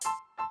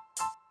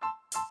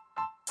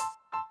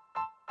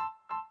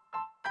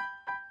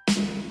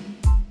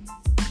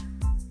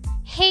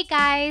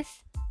guys,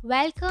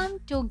 welcome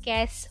to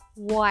Guess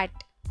What?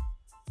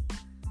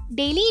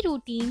 Daily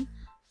routine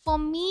for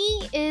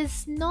me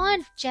is not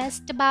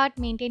just about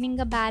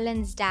maintaining a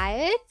balanced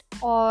diet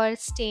or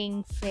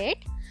staying fit,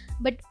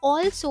 but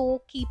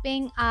also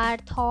keeping our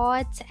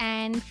thoughts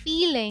and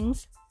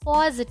feelings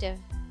positive.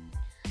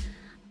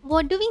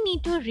 What do we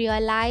need to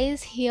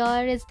realize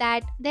here is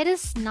that there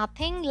is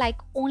nothing like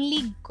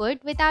only good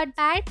without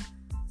bad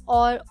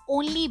or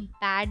only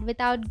bad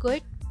without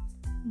good.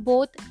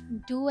 Both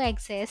do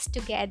exist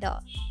together.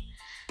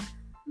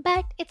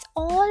 But it's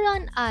all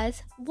on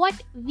us what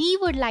we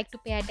would like to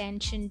pay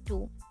attention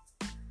to.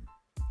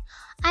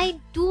 I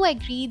do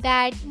agree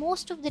that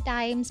most of the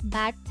times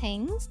bad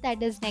things,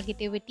 that is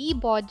negativity,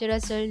 bother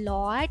us a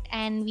lot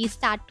and we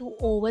start to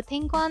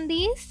overthink on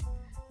these,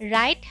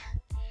 right?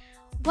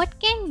 What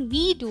can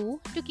we do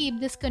to keep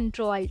this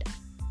controlled?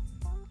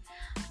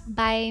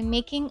 By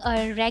making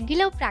a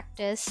regular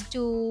practice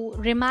to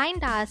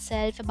remind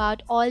ourselves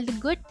about all the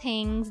good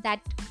things that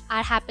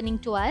are happening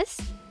to us,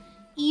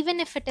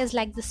 even if it is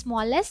like the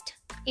smallest,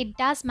 it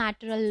does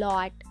matter a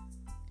lot.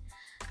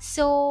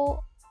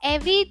 So,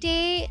 every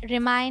day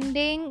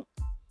reminding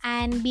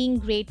and being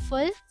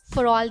grateful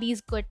for all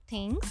these good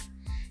things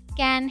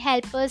can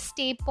help us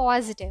stay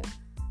positive.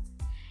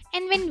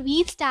 And when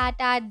we start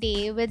our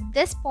day with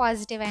this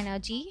positive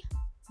energy,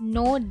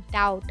 no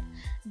doubt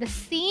the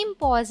same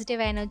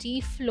positive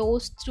energy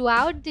flows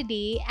throughout the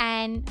day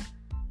and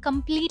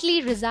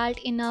completely result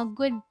in a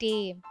good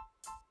day.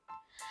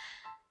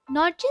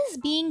 Not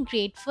just being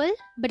grateful,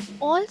 but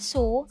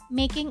also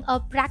making a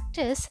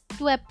practice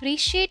to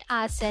appreciate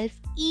ourselves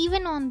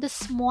even on the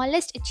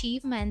smallest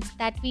achievements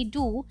that we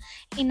do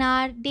in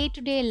our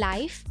day-to-day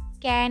life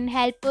can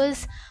help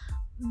us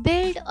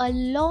build a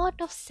lot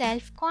of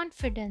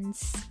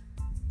self-confidence.